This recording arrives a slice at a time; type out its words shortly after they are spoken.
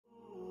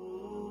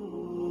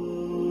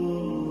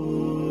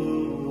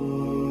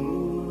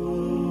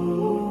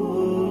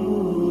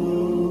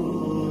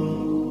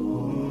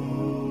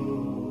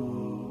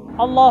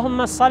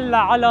اللهم صل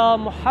على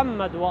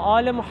محمد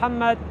وآل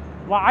محمد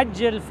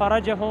وعجل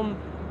فرجهم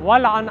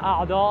والعن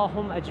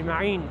أعداءهم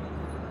أجمعين.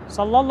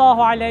 صلى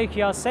الله عليك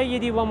يا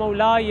سيدي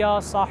ومولاي يا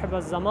صاحب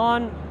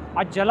الزمان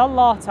عجل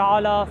الله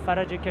تعالى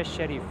فرجك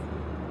الشريف.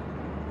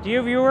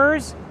 Dear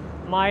viewers,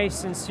 my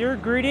sincere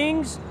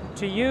greetings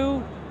to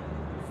you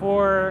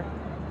for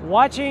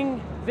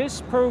watching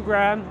this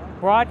program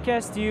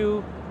broadcast to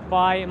you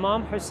by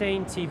Imam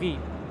Hussein TV.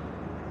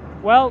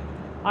 Well,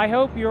 I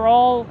hope you're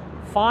all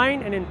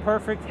fine and in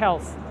perfect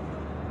health.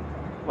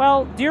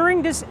 Well,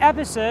 during this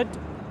episode,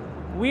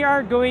 we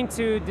are going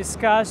to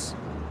discuss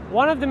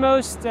one of the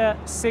most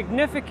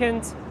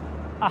significant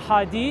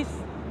ahadith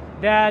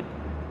that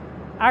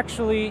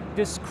actually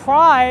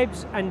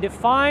describes and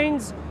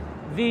defines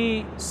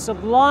the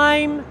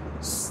sublime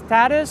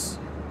status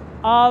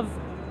of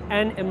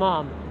an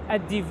imam, a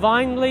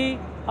divinely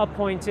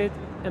appointed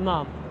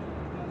imam.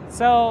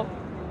 So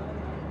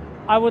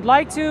I would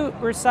like to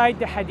recite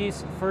the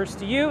hadith first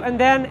to you and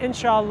then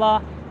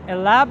inshallah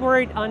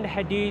elaborate on the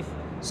hadith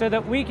so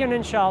that we can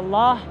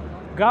inshallah,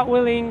 God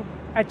willing,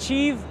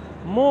 achieve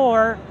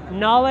more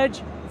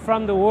knowledge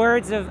from the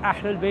words of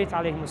Ahlul-Bait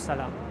alayhimus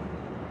salam.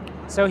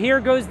 So here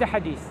goes the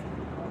hadith.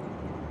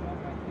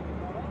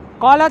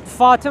 قالت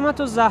فاطمة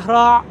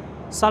الزهراء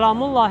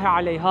سلام الله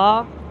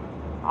عليها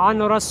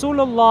عن رسول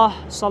الله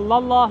صلى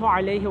الله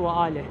عليه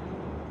وآله.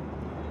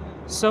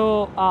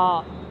 So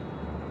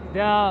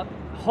the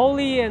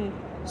Holy and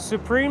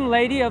Supreme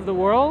Lady of the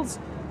Worlds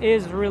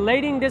is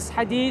relating this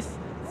hadith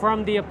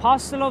from the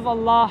Apostle of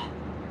Allah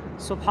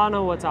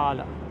subhanahu wa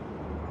ta'ala.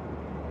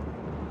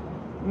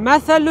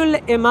 مثل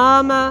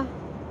الإمام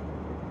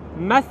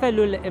مثل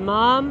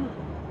الإمام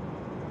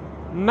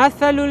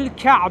مثل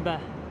الكعبة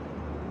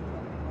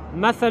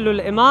مثل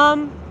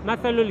الإمام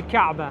مثل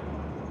الكعبة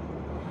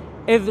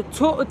إذ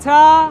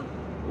تؤتى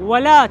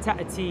ولا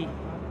تأتي.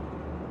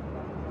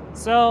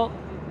 So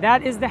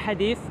that is the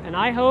hadith, and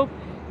I hope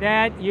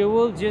that you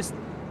will just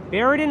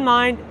bear it in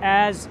mind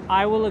as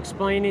I will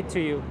explain it to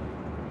you.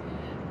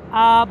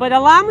 But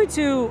allow me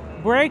to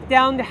break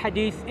down the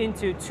hadith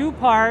into two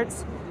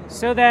parts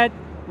so that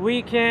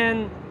we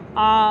can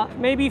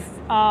maybe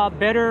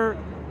better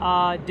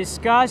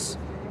discuss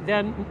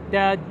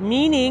the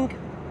meaning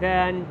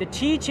and the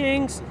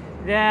teachings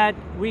that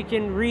we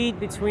can read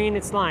between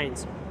its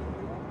lines.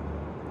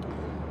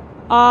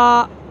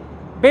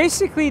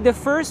 Basically, the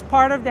first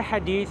part of the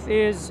hadith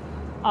is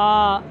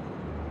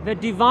the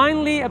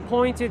divinely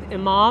appointed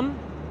imam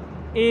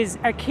is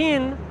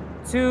akin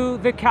to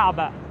the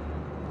Kaaba.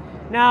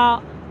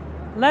 Now,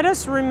 let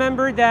us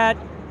remember that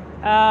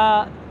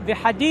the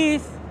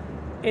hadith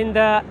in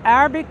the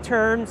Arabic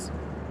terms,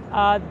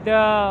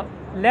 the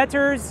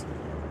letters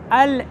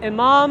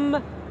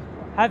al-imam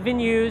have been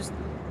used,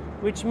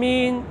 which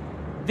mean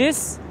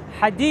this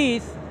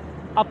hadith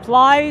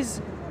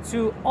applies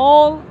to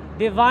all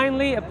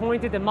divinely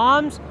appointed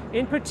imams,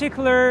 in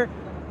particular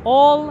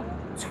all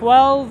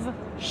 12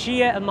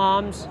 Shia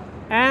imams,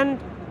 and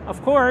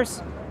of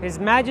course His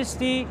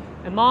Majesty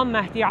Imam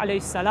Mahdi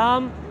alayhi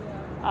salam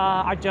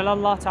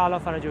ajjalallah ta'ala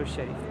farajahu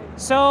sharif.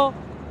 So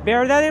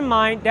bear that in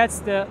mind. That's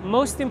the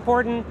most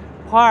important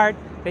part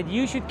that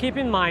you should keep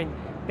in mind,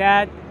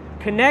 that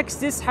connects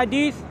this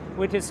hadith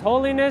with His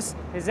Holiness,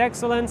 His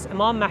Excellence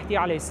Imam Mahdi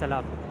alayhi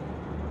salam.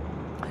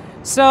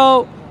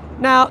 So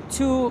now,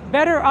 to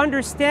better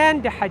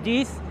understand the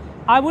hadith,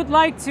 I would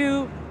like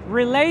to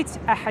relate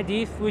a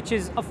hadith which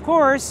is of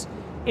course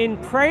in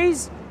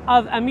praise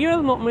of Amir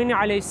al-Mu'minin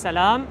alayhi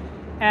salam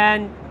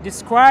and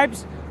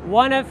describes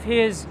one of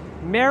his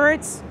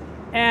merits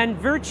and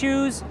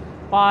virtues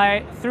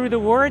through the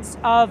words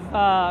of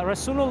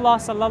Rasulullah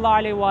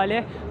sallallahu alayhi wa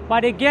alayhi.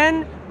 But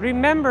again,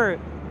 remember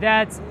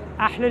that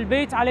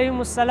Ahlul-Bait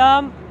alayhimus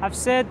salam have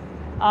said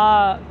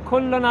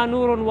kulluna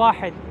nurun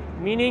wahid,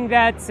 meaning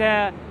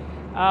that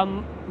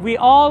we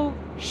all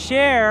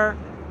share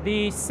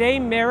the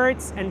same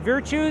merits and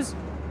virtues.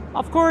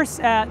 Of course,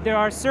 there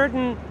are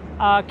certain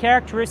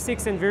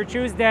characteristics and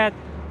virtues that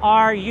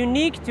are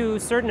unique to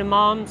certain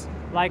imams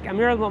like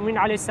Amir al-Mu'minin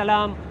alayhi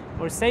salam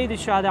or Sayyid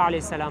al-Shuhada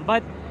alayhi salam.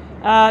 But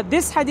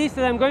this hadith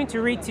that I'm going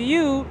to read to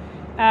you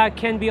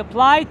can be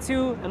applied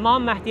to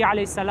Imam Mahdi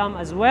alayhi salam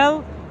as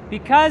well,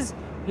 because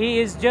he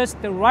is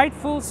just the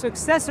rightful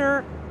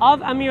successor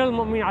of Amir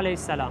al-Mu'minin alayhi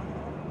salam.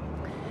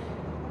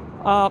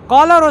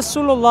 قال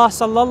رسول الله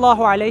صلى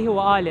الله عليه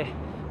وآله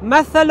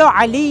مثل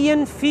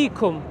علي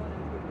فيكم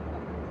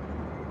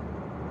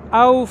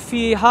أو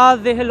في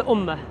هذه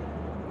الأمة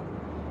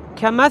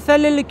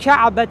كمثل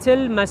الكعبة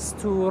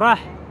المستورة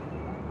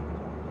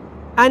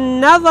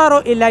النظر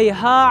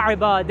إليها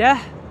عبادة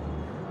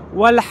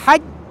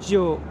والحج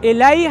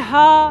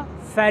إليها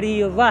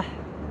فريضة.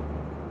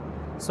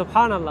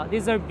 Subhanallah,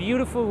 these are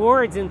beautiful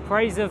words in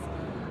praise of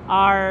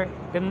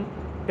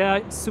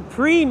the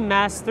supreme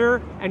master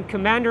and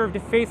commander of the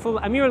faithful,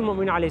 Amir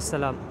al-Mu'minin alayhi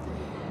salam.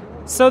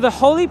 So the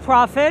Holy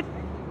Prophet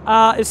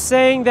is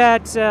saying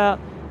that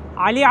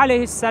Ali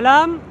alayhi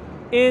salam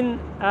in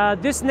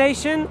this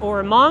nation or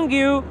among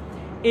you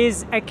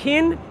is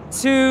akin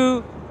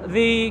to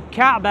the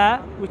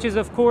Kaaba, which is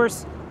of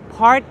course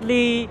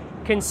partly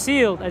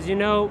concealed, as you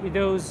know, with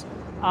those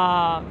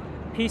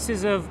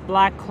pieces of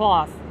black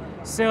cloth.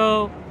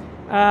 So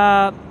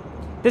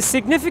the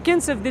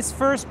significance of this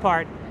first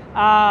part,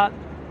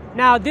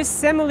 now this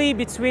simile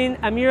between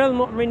Amir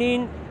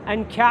al-Mu'mineen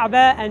and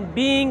Kaaba and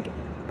being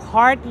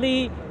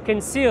partly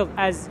concealed,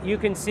 as you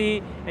can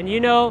see, and you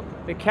know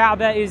the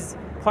Kaaba is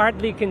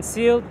partly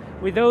concealed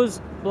with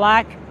those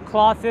black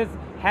cloths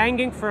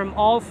hanging from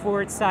all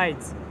four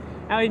sides.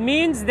 Now it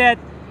means that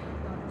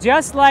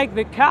just like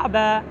the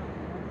Kaaba,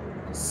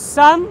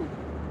 some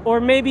or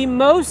maybe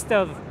most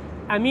of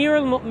Amir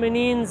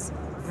al-Mu'mineen's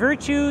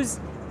virtues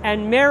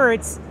and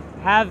merits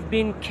have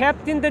been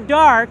kept in the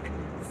dark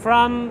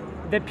from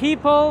the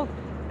people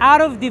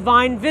out of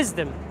divine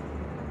wisdom.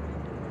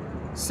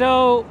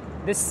 So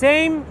the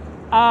same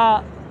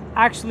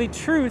actually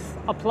truth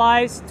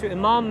applies to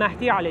Imam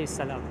Mahdi alayhi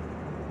salam.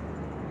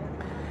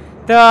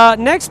 The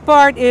next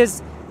part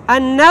is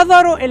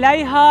an-nadharu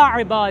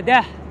ilayha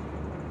ibadah.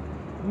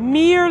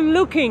 Mere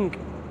looking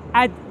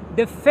at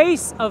the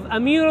face of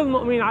Amir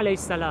al-Mu'mineen alayhi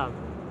salam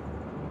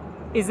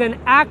is an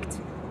act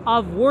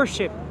of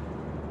worship.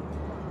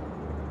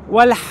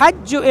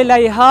 Wal-hajju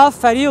ilayha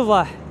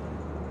faridah.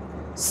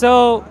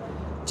 So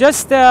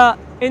just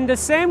in the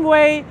same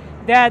way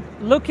that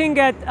looking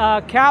at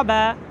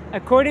Kaaba,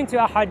 according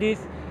to a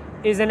hadith,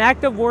 is an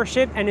act of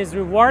worship and is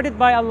rewarded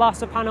by Allah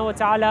subhanahu wa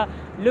ta'ala,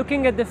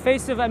 looking at the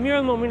face of Amir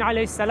al-Mu'mineen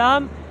alayhi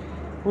salam,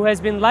 who has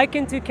been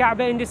likened to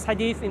Kaaba in this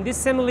hadith, in this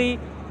simile,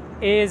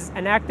 is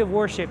an act of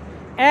worship.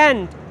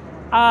 And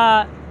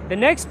the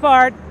next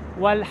part,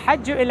 wal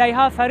hajju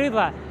ilayha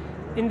farida,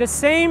 in the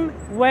same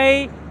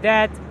way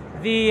that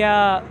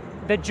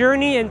the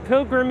journey and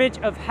pilgrimage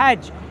of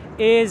Hajj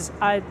is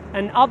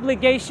an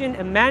obligation,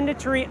 a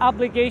mandatory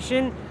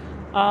obligation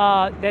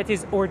that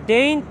is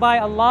ordained by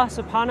Allah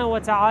subhanahu wa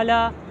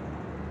ta'ala.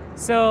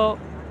 So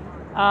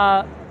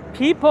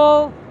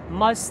people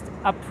must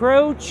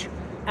approach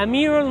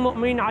Amir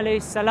al-Mu'mineen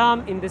alayhi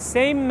salam in the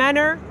same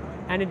manner,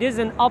 and it is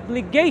an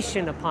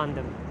obligation upon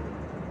them.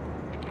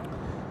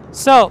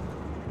 So,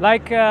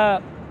 like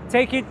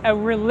take it a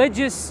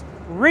religious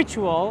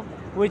ritual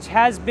which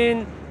has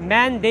been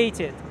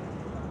mandated.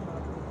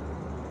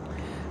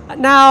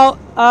 Now,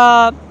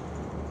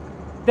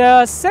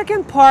 the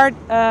second part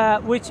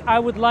which I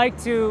would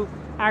like to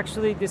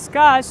actually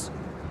discuss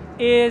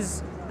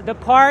is the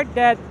part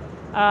that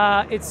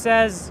it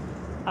says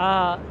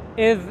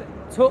إِذْ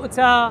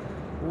تُؤْتَى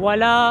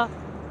وَلَا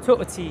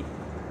تُؤْتِي.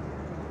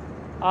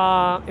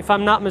 If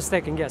I'm not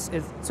mistaken, yes,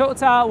 إِذْ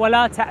تُؤْتَى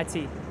وَلَا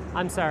تَأْتِي.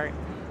 I'm sorry.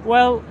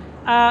 Well,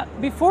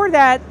 before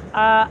that,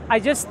 I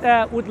just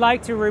would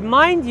like to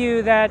remind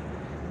you that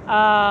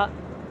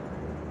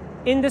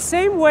in the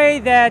same way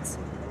that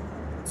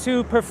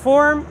to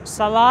perform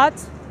salat,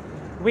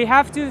 we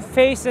have to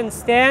face and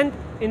stand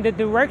in the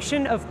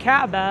direction of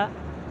Kaaba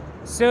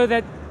so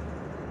that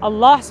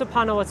Allah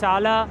subhanahu wa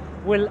ta'ala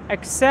will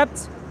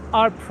accept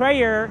our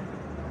prayer,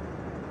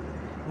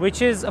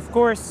 which is, of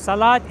course,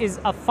 salat is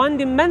a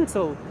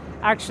fundamental,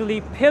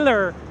 actually,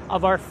 pillar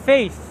of our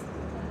faith.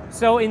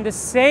 So in the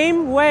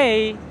same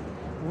way,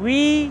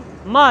 we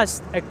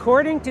must,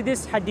 according to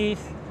this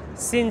hadith,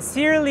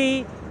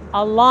 sincerely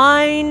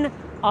align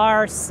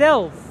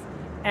ourselves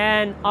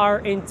and our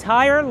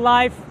entire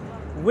life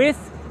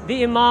with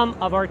the Imam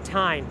of our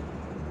time.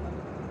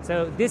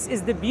 So this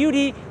is the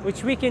beauty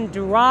which we can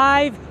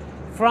derive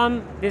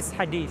from this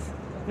hadith.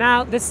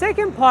 Now the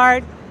second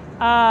part,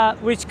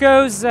 which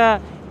goes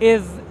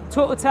إِذْ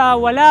تُؤْتَى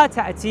وَلَا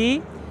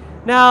تَأْتِي.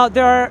 Now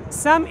there are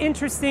some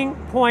interesting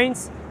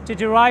points to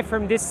derive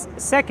from this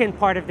second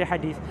part of the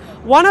hadith.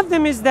 One of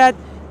them is that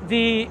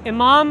the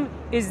Imam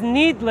is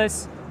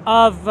needless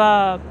of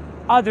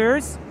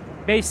others,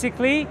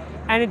 basically,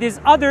 and it is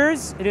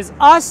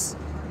us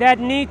that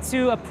need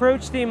to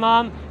approach the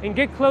Imam and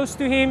get close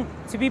to him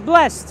to be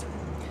blessed,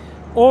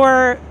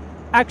 or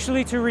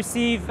actually to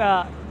receive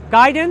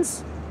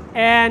guidance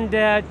and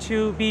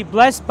to be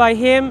blessed by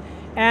him,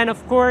 and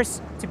of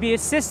course to be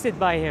assisted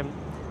by him.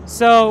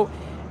 So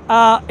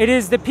it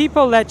is the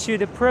people that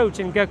should approach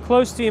and get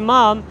close to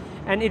Imam,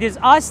 and it is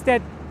us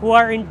that who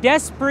are in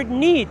desperate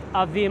need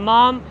of the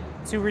Imam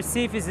to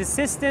receive his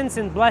assistance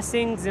and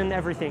blessings and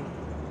everything.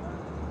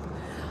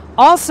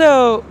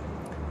 Also,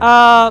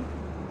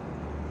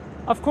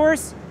 of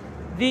course,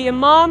 the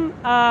Imam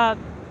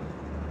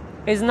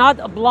is not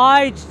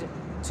obliged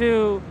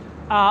to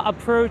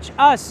approach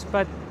us,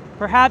 but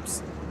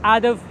perhaps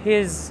out of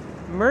his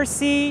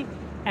mercy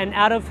and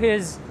out of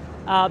his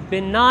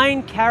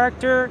benign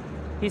character,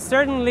 he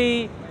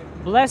certainly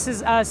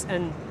blesses us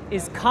and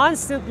is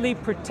constantly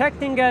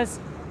protecting us,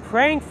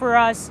 praying for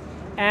us,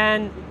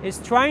 and is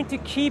trying to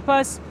keep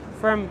us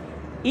from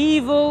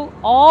evil,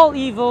 all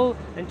evil,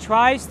 and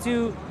tries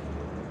to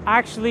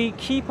actually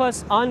keep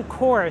us on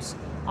course,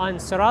 on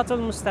Sirat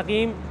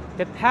al-Mustaqim,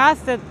 the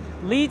path that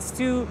leads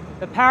to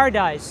the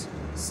paradise.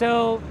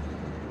 So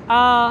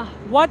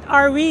what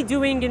are we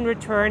doing in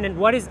return, and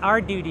what is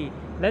our duty?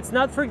 Let's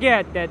not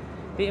forget that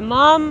the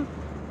Imam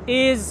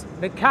is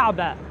the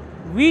Kaaba.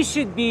 we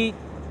should be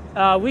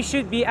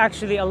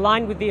actually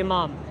aligned with the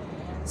Imam.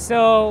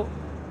 So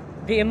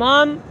the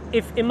Imam,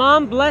 if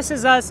Imam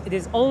blesses us, it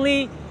is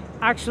only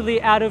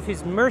actually out of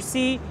his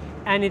mercy,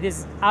 and it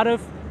is out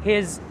of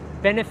his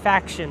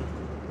benefaction.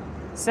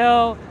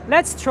 So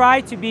let's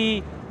try to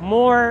be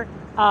more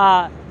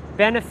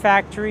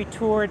benefactory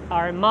toward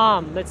our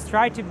Imam. Let's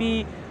try to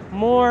be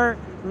more,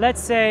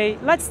 let's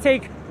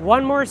take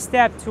one more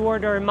step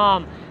toward our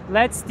Imam.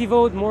 Let's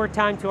devote more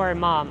time to our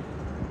Imam.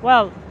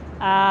 Well,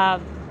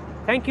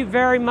 thank you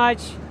very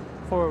much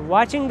for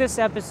watching this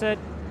episode.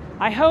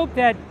 I hope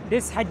that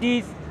this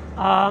hadith,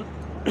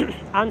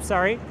 I'm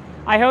sorry,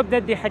 I hope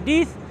that the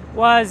hadith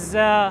was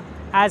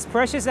as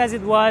precious as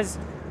it was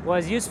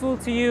useful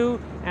to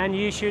you, and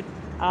you should,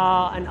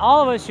 and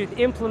all of us should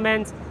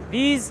implement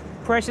these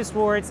precious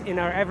words in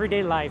our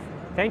everyday life.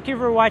 Thank you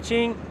for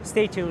watching.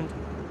 Stay tuned.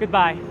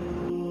 Goodbye.